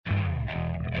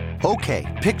Okay,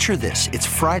 picture this. It's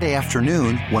Friday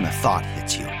afternoon when a thought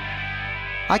hits you.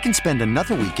 I can spend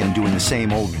another weekend doing the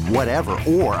same old whatever,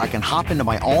 or I can hop into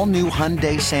my all-new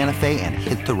Hyundai Santa Fe and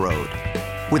hit the road.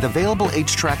 With available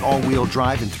H-Track all-wheel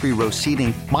drive and 3-row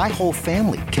seating, my whole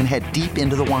family can head deep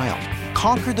into the wild.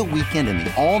 Conquer the weekend in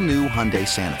the all-new Hyundai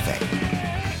Santa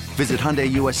Fe. Visit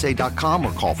HyundaiUSA.com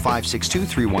or call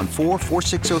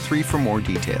 562-314-4603 for more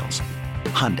details.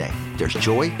 Hyundai, there's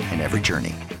joy in every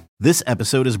journey. This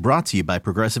episode is brought to you by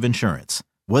Progressive Insurance.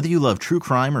 Whether you love true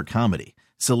crime or comedy,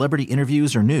 celebrity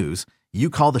interviews or news, you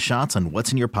call the shots on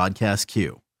what's in your podcast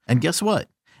queue. And guess what?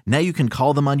 Now you can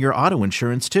call them on your auto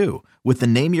insurance too with the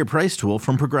Name Your Price tool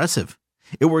from Progressive.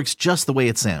 It works just the way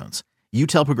it sounds. You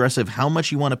tell Progressive how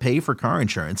much you want to pay for car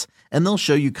insurance, and they'll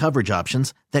show you coverage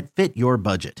options that fit your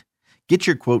budget. Get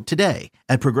your quote today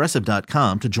at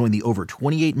Progressive.com to join the over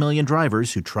 28 million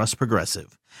drivers who trust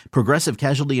Progressive. Progressive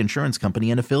Casualty Insurance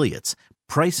Company and Affiliates.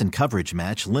 Price and coverage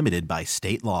match limited by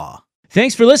state law.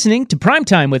 Thanks for listening to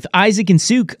Primetime with Isaac and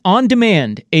Suke On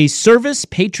Demand, a Service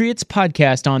Patriots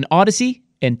podcast on Odyssey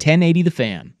and 1080 The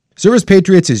Fan. Service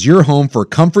Patriots is your home for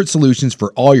comfort solutions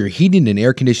for all your heating and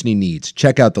air conditioning needs.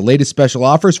 Check out the latest special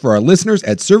offers for our listeners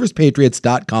at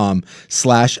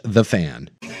servicepatriots.com/thefan.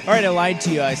 All right, I lied to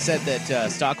you. I said that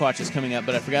Stockwatch is coming up,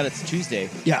 but I forgot it's Tuesday.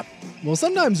 Yeah. Well,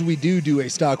 sometimes we do a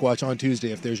Stockwatch on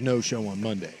Tuesday if there's no show on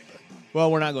Monday.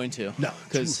 Well, we're not going to. No,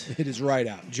 because it is right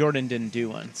out. Jordan didn't do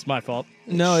one. It's my fault.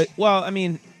 No,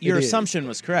 your assumption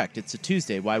was correct. It's a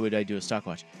Tuesday. Why would I do a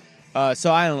Stockwatch?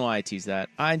 So I don't know why I tease that.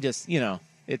 I just,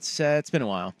 it's been a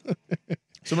while.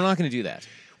 So we're not going to do that.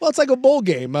 Well, it's like a bowl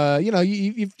game.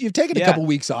 You've taken a couple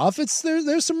weeks off.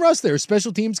 There's some rust there.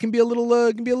 Special teams can be a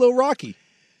little rocky.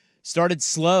 Started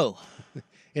slow.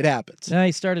 It happens. No,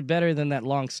 he started better than that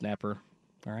long snapper.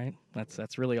 All right,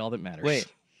 that's really all that matters. Wait,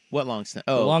 what long snapper?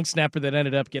 The long snapper that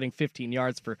ended up getting 15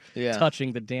 yards for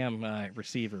touching the damn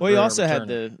receiver. Well, you also had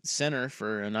the center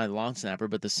for not a long snapper,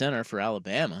 but the center for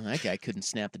Alabama. That guy couldn't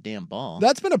snap the damn ball.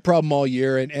 That's been a problem all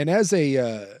year, and as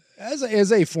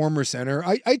a former center,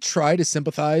 I try to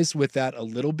sympathize with that a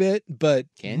little bit. But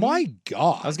my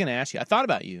God, I was going to ask you. I thought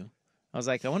about you. I was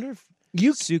like, I wonder if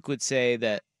Suke would say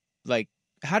that. Like,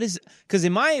 how does? Because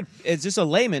as just a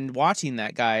layman watching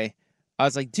that guy, I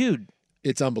was like, dude.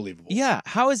 It's unbelievable. Yeah.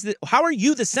 How are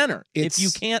you the center if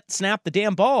you can't snap the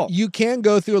damn ball? You can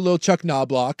go through a little Chuck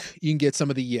Knobloch. You can get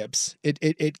some of the yips.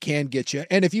 It can get you.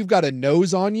 And if you've got a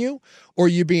nose on you or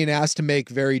you're being asked to make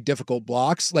very difficult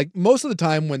blocks, like most of the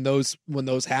time when those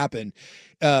happen,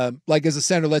 like as a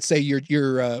center, let's say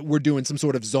we're doing some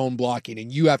sort of zone blocking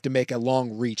and you have to make a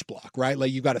long reach block, right?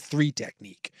 Like you've got a 3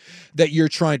 technique that you're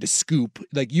trying to scoop.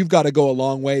 Like you've got to go a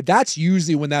long way. That's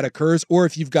usually when that occurs. Or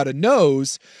if you've got a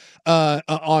nose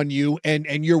on you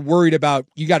and you're worried about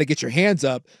you got to get your hands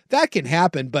up, that can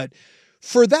happen. But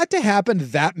for that to happen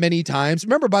that many times,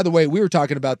 remember, by the way, we were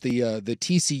talking about the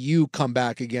TCU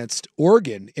comeback against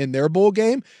Oregon in their bowl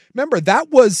game. Remember,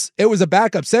 it was a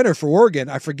backup center for Oregon.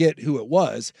 I forget who it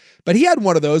was, but he had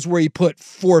one of those where he put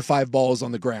 4 or 5 balls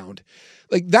on the ground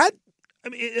like that. I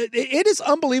mean, it is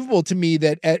unbelievable to me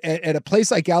that at a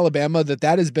place like Alabama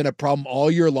that has been a problem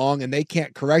all year long and they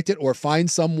can't correct it or find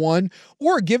someone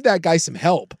or give that guy some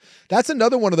help. That's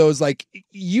another one of those, like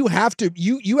you have to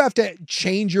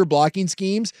change your blocking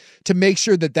schemes to make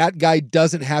sure that guy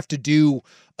doesn't have to do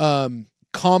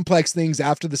complex things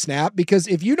after the snap, because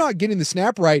if you're not getting the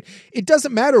snap right, it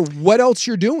doesn't matter what else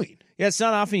you're doing. Yeah, it's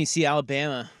not often you see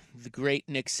Alabama, the great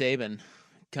Nick Saban,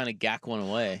 kind of gack one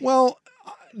away. Well,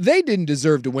 they didn't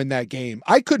deserve to win that game.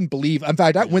 I couldn't believe. In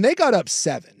fact, when they got up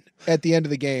 7 at the end of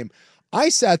the game, I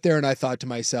sat there and I thought to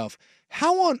myself,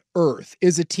 how on earth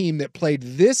is a team that played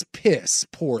this piss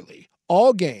poorly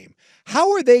all game,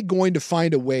 how are they going to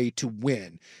find a way to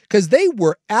win? Because they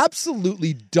were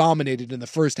absolutely dominated in the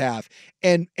first half,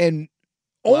 and they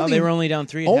were only down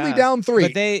 3. Down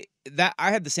 3. But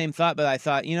I had the same thought, but I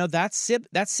thought, that's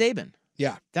Saban.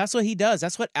 Yeah. That's what he does.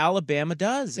 That's what Alabama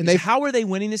does. And how are they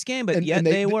winning this game? But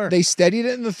they were. They steadied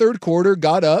it in the third quarter,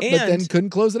 got up, but then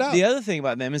couldn't close it out. The other thing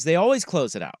about them is they always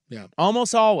close it out. Yeah.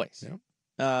 Almost always.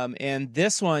 Yeah. And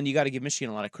this one, you got to give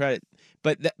Michigan a lot of credit.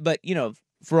 But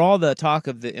for all the talk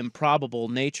of the improbable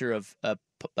nature of a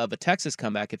Texas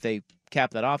comeback, if they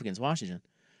cap that off against Washington,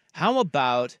 how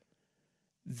about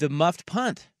the muffed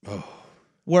punt? Oh.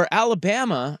 Where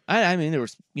Alabama, I mean, there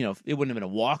was, it wouldn't have been a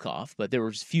walk-off, but there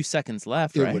was a few seconds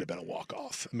left, right? It would have been a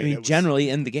walk-off. I mean, generally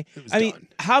in the game. Done.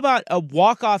 How about a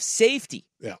walk-off safety?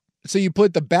 Yeah. So you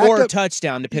put the backup... Or a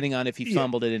touchdown, depending on if he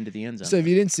fumbled it into the end zone. So if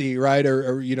you didn't see, right,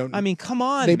 or you don't... I mean, come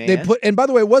on, man. They and by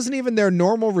the way, it wasn't even their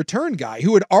normal return guy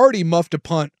who had already muffed a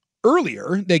punt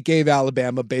earlier that gave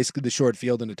Alabama basically the short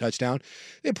field and a touchdown.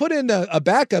 They put in a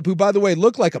backup who, by the way,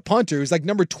 looked like a punter. He was like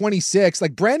number 26.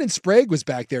 Like Brandon Sprague was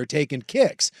back there taking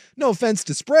kicks. No offense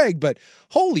to Sprague, but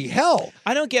holy hell.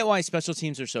 I don't get why special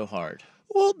teams are so hard.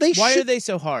 Well, why are they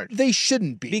so hard? They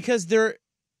shouldn't be. Because they're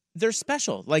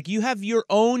special. Like, you have your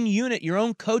own unit, your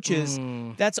own coaches.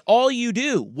 That's all you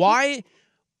do. Why?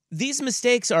 These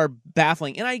mistakes are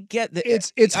baffling. And I get that.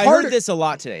 It's I harder. heard this a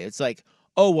lot today. It's like,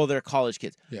 oh, well, they're college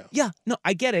kids. Yeah, no,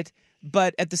 I get it.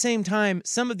 But at the same time,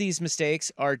 some of these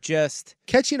mistakes are just...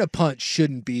 Catching a punt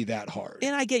shouldn't be that hard.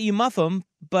 And I get you muff them,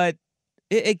 but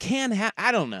it can happen.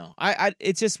 I don't know.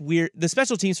 It's just weird. The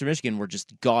special teams for Michigan were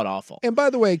just god-awful. And by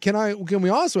the way, can we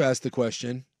also ask the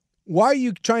question, why are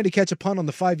you trying to catch a punt on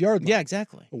the 5-yard line? Yeah,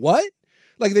 exactly. What?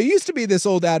 Like, there used to be this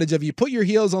old adage of you put your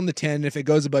heels on the 10, and if it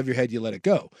goes above your head, you let it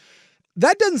go.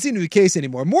 That doesn't seem to be the case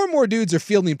anymore. More and more dudes are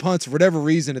fielding punts for whatever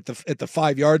reason at the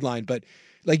 5-yard line, but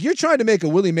like, you're trying to make a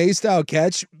Willie Mays style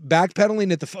catch,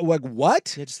 backpedaling at the like,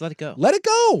 what? Yeah, just let it go. Let it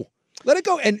go. Let it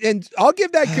go. And I'll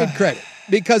give that kid credit,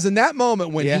 because in that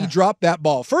moment when he dropped that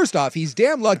ball, first off, he's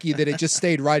damn lucky that it just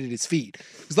stayed right at his feet.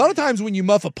 Because a lot of times when you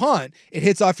muff a punt, it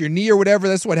hits off your knee or whatever.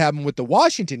 That's what happened with the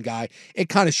Washington guy. It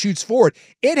kind of shoots forward.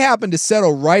 It happened to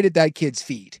settle right at that kid's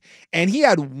feet. And he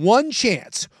had one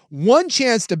chance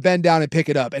to bend down and pick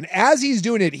it up. And as he's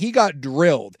doing it, he got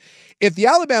drilled. If the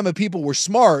Alabama people were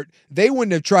smart, they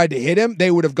wouldn't have tried to hit him. They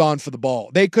would have gone for the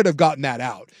ball. They could have gotten that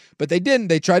out. But they didn't.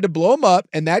 They tried to blow him up,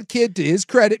 and that kid, to his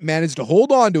credit, managed to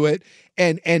hold on to it,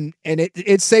 and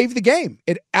it saved the game.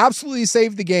 It absolutely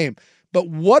saved the game. But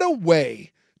what a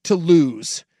way to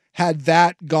lose had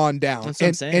that gone down. That's what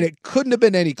I'm saying. And it couldn't have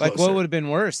been any closer. Like, what would have been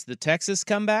worse, the Texas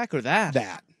comeback or that?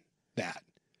 That.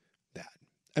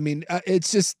 I mean,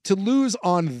 it's just to lose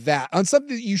on that, on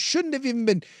something that you shouldn't have even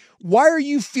been. Why are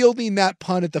you fielding that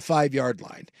punt at the 5-yard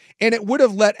line? And it would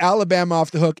have let Alabama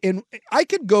off the hook. And I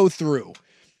could go through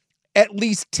at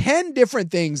least 10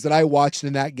 different things that I watched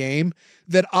in that game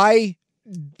that I'm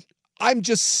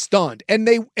just stunned. And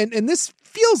this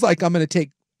feels like I'm going to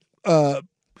take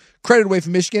credit away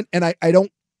from Michigan, and I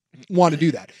don't want to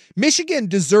do that. Michigan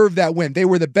deserved that win. They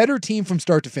were the better team from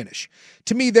start to finish.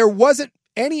 To me, there wasn't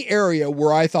any area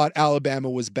where I thought Alabama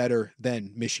was better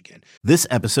than Michigan. This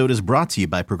episode is brought to you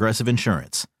by Progressive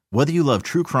Insurance. Whether you love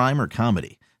true crime or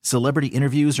comedy, celebrity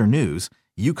interviews or news,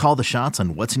 you call the shots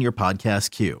on what's in your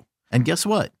podcast queue. And guess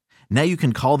what? Now you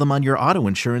can call them on your auto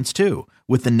insurance too,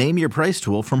 with the Name Your Price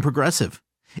tool from Progressive.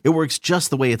 It works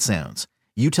just the way it sounds.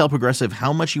 You tell Progressive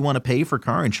how much you want to pay for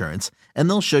car insurance, and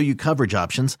they'll show you coverage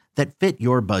options that fit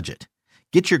your budget.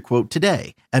 Get your quote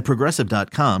today at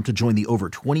Progressive.com to join the over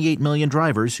 28 million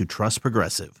drivers who trust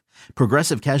Progressive.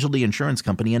 Progressive Casualty Insurance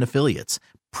Company and Affiliates.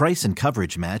 Price and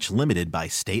coverage match limited by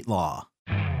state law.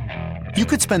 You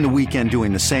could spend the weekend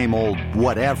doing the same old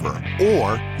whatever,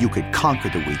 or you could conquer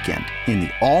the weekend in the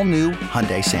all-new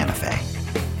Hyundai Santa Fe.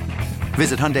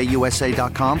 Visit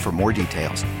HyundaiUSA.com for more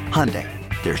details. Hyundai,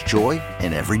 there's joy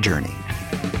in every journey.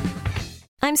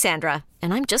 I'm Sandra,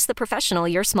 and I'm just the professional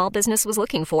your small business was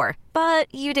looking for.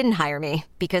 But you didn't hire me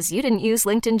because you didn't use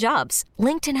LinkedIn Jobs.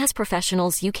 LinkedIn has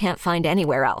professionals you can't find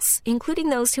anywhere else, including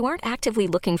those who aren't actively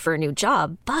looking for a new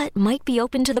job, but might be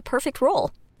open to the perfect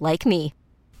role, like me.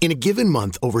 In a given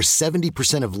month, over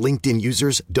 70% of LinkedIn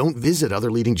users don't visit other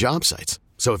leading job sites.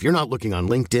 So if you're not looking on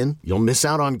LinkedIn, you'll miss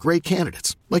out on great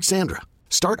candidates like Sandra.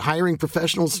 Start hiring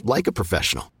professionals like a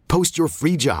professional. Post your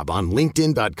free job on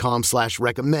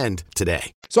linkedin.com/recommend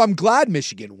today. So I'm glad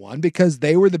Michigan won because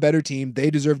they were the better team. They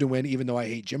deserve to win, even though I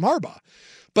hate Jim Harbaugh.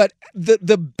 But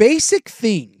the basic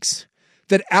things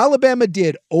that Alabama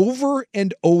did over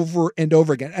and over and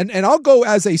over again, and I'll go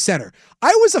as a center.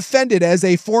 I was offended as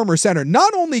a former center.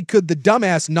 Not only could the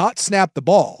dumbass not snap the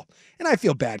ball, and I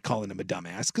feel bad calling him a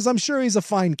dumbass because I'm sure he's a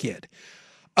fine kid.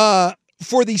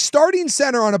 For the starting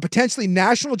center on a potentially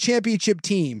national championship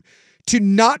team to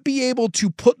not be able to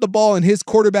put the ball in his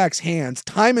quarterback's hands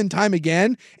time and time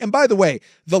again. And by the way,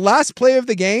 the last play of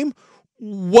the game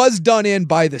was done in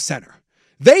by the center.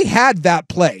 They had that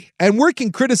play, and we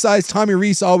can criticize Tommy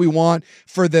Rees all we want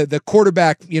for the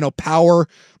quarterback, power.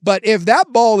 But if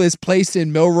that ball is placed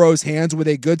in Milroe's hands with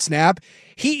a good snap,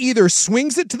 he either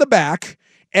swings it to the back,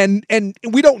 and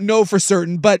we don't know for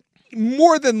certain, but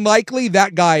more than likely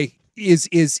that guy is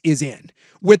in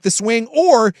with the swing,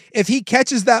 or if he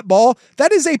catches that ball,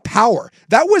 that is a power.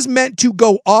 That was meant to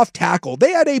go off tackle.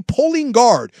 They had a pulling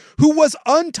guard who was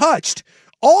untouched.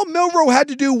 All Milroe had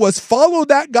to do was follow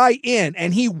that guy in,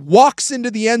 and he walks into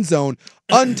the end zone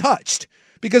untouched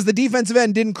because the defensive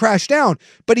end didn't crash down,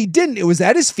 but he didn't. It was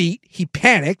at his feet. He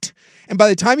panicked, and by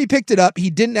the time he picked it up, he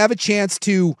didn't have a chance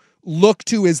to look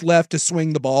to his left to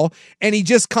swing the ball, and he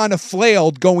just kind of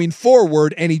flailed going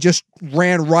forward, and he just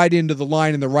ran right into the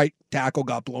line, and the right tackle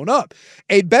got blown up.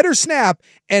 A better snap,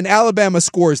 and Alabama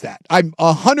scores that. I'm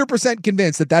 100%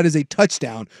 convinced that is a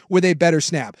touchdown with a better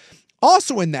snap.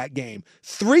 Also in that game,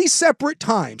 3 separate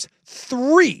times,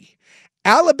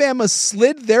 Alabama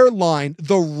slid their line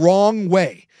the wrong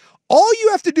way. All you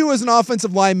have to do as an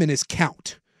offensive lineman is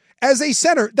count. As a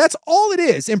center, that's all it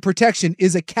is in protection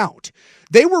is a count.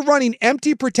 They were running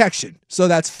empty protection. So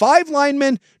that's 5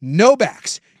 linemen, no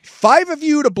backs. 5 of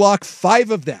you to block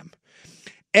 5 of them.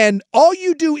 And all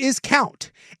you do is count.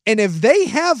 And if they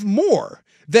have more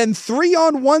than 3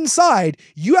 on one side,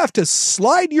 you have to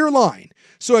slide your line.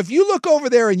 So if you look over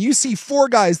there and you see 4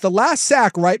 guys, the last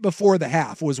sack right before the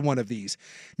half was one of these.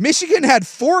 Michigan had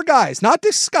 4 guys, not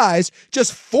disguised,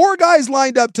 just 4 guys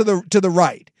lined up to the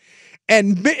right.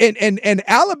 And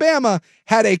Alabama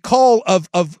had a call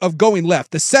of going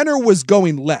left. The center was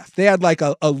going left. They had like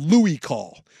a Louis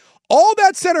call. All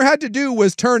that center had to do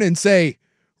was turn and say,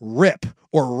 rip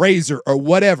or razor or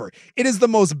whatever. It is the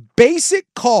most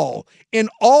basic call in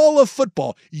all of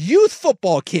football. Youth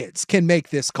football kids can make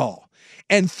this call.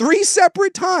 And 3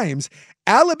 separate times,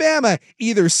 Alabama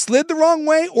either slid the wrong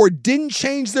way or didn't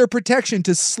change their protection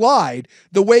to slide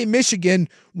the way Michigan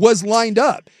was lined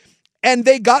up. And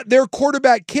they got their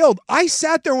quarterback killed. I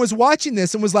sat there and was watching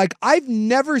this and was like, I've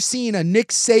never seen a Nick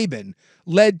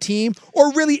Saban-led team,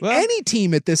 or really any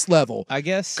team at this level, I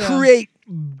guess, create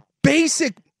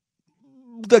basic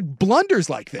blunders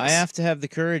like this. I have to have the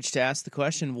courage to ask the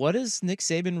question, what has Nick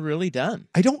Saban really done?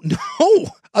 I don't know,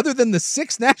 other than the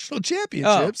 6 national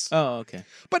championships. Oh, okay.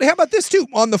 But how about this too?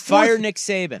 On the 4th, fire Nick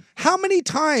Saban. How many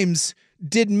times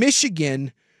did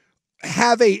Michigan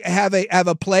have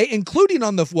a play, including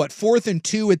on the 4th and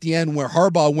 2 at the end where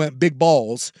Harbaugh went big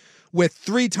balls with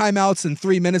 3 timeouts and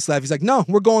 3 minutes left? He's like, no,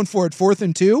 we're going for it, 4th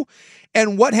and 2.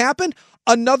 And what happened?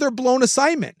 Another blown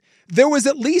assignment. There was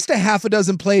at least a half a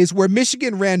dozen plays where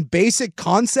Michigan ran basic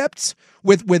concepts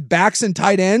with backs and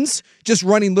tight ends, just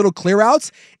running little clear outs,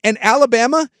 and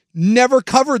Alabama never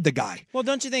covered the guy. Well,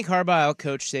 don't you think Harbaugh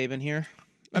outcoached Saban here?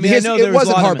 I mean, it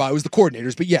wasn't Harbaugh; it was the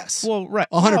coordinators. But yes, well, right,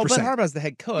 100%. No, but Harbaugh's the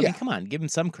head coach. I mean, come on, give him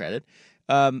some credit.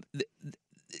 A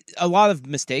lot of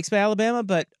mistakes by Alabama,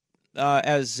 but who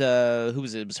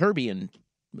was it? It was Herbie and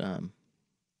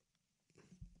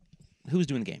who was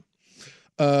doing the game?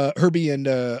 Herbie and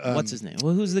what's his name?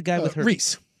 Well, who's the guy with Herbie?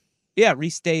 Reese. Yeah,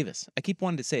 Reese Davis. I keep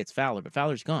wanting to say it's Fowler, but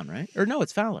Fowler's gone, right? Or no,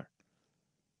 it's Fowler.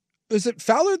 Is it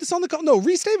Fowler that's on the call? No,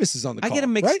 Reese Davis is on the call. I get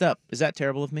him mixed right? up. Is that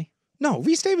terrible of me? No,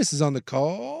 Reese Davis is on the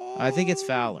call. I think it's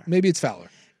Fowler. Maybe it's Fowler.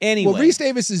 Anyway. Well, Reese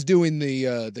Davis is doing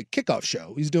the kickoff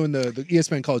show. He's doing the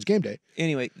ESPN College Game Day.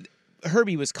 Anyway,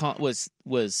 Herbie was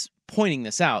pointing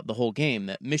this out the whole game,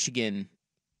 that Michigan,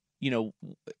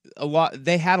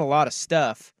 they had a lot of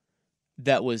stuff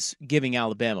that was giving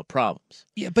Alabama problems.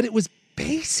 Yeah, but it was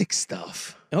basic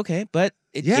stuff. Okay, but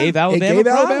it gave Alabama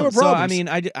problems. So, I mean,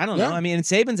 I don't know. Yeah. I mean, and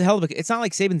Saban's a hell of a... It's not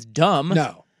like Saban's dumb.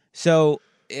 No. So,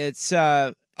 it's...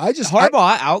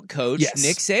 Harbaugh outcoached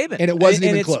Nick Saban. And it wasn't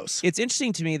even close. It's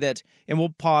interesting to me that... And we'll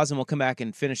pause and we'll come back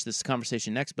and finish this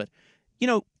conversation next, but,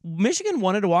 Michigan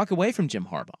wanted to walk away from Jim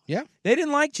Harbaugh. Yeah. They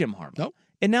didn't like Jim Harbaugh. Nope.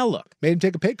 And now look. Made him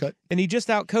take a pay cut. And he just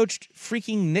outcoached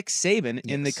freaking Nick Saban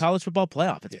in the college football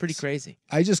playoff. It's pretty crazy.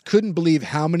 I just couldn't believe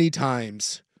how many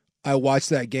times I watched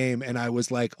that game and I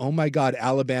was like, oh my God,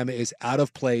 Alabama is out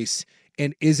of place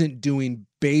and isn't doing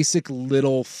basic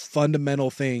little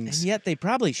fundamental things. And yet they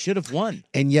probably should have won.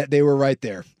 And yet they were right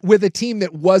there with a team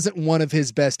that wasn't one of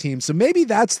his best teams. So maybe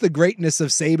that's the greatness of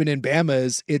Saban and Bama,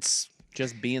 is it's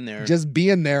just being there. Just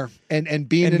being there and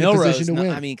being in Milrose, a position to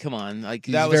win. I mean, come on. Like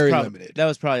He's very limited. That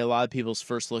was probably a lot of people's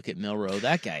first look at Milroe.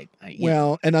 That guy.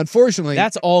 And unfortunately,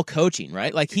 that's all coaching,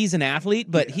 right? Like, he's an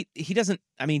athlete, but he doesn't.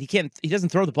 I mean, he doesn't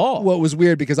throw the ball. Well, it was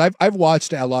weird because I've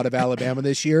watched a lot of Alabama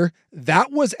this year.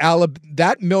 That was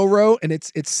that Milroe, and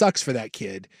it sucks for that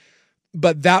kid,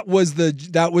 but that was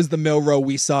the Milroe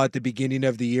we saw at the beginning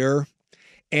of the year.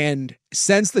 And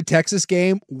since the Texas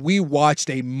game, we watched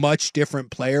a much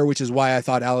different player, which is why I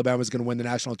thought Alabama was going to win the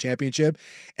national championship.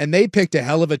 And they picked a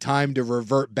hell of a time to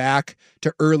revert back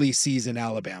to early season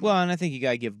Alabama. Well, and I think you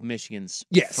got to give Michigan's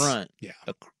front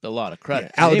a lot of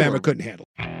credit. Yeah, Alabama couldn't handle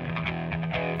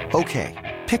it.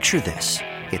 Okay, picture this.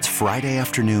 It's Friday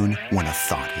afternoon when a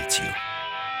thought hits you.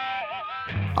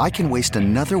 I can waste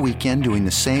another weekend doing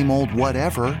the same old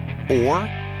whatever, or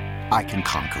I can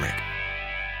conquer it.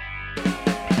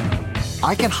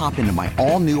 I can hop into my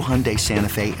all-new Hyundai Santa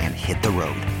Fe and hit the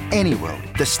road. Any road.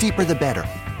 The steeper, the better.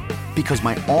 Because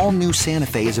my all-new Santa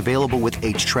Fe is available with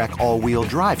H-Track all-wheel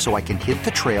drive, so I can hit the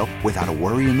trail without a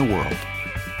worry in the world.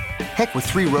 Heck, with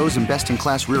 3 rows and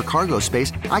best-in-class rear cargo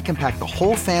space, I can pack the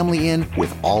whole family in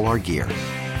with all our gear.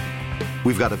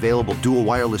 We've got available dual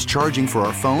wireless charging for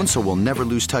our phones, so we'll never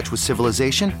lose touch with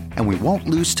civilization, and we won't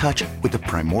lose touch with the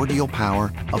primordial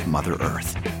power of Mother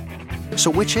Earth. So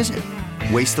which is it?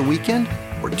 Waste the weekend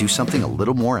or do something a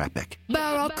little more epic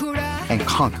and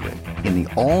conquer it in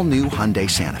the all-new Hyundai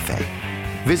Santa Fe?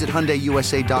 Visit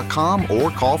HyundaiUSA.com or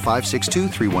call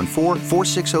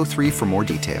 562-314-4603 for more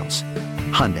details.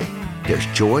 Hyundai, there's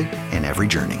joy in every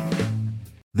journey.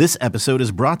 This episode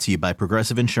is brought to you by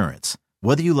Progressive Insurance.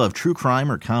 Whether you love true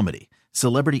crime or comedy,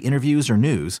 celebrity interviews or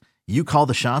news, you call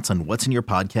the shots on what's in your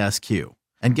podcast queue.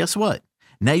 And guess what?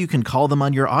 Now you can call them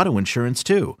on your auto insurance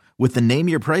too with the Name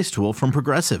Your Price tool from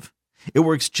Progressive. It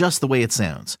works just the way it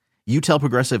sounds. You tell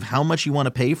Progressive how much you want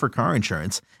to pay for car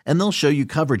insurance, and they'll show you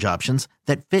coverage options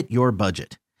that fit your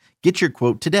budget. Get your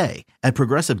quote today at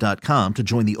Progressive.com to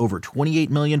join the over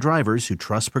 28 million drivers who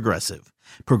trust Progressive.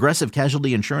 Progressive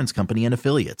Casualty Insurance Company and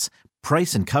Affiliates.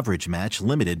 Price and coverage match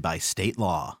limited by state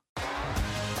law.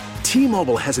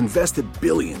 T-Mobile has invested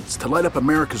billions to light up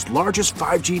America's largest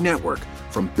 5G network,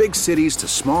 from big cities to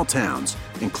small towns,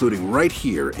 including right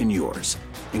here in yours.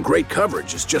 And great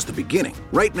coverage is just the beginning.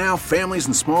 Right now, families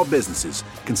and small businesses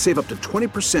can save up to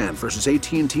 20% versus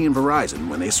AT&T and Verizon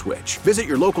when they switch. Visit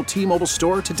your local T-Mobile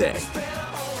store today.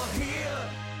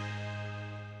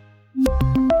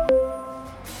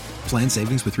 Plan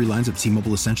savings with 3 lines of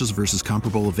T-Mobile Essentials versus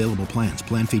comparable available plans.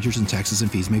 Plan features and taxes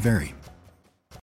and fees may vary.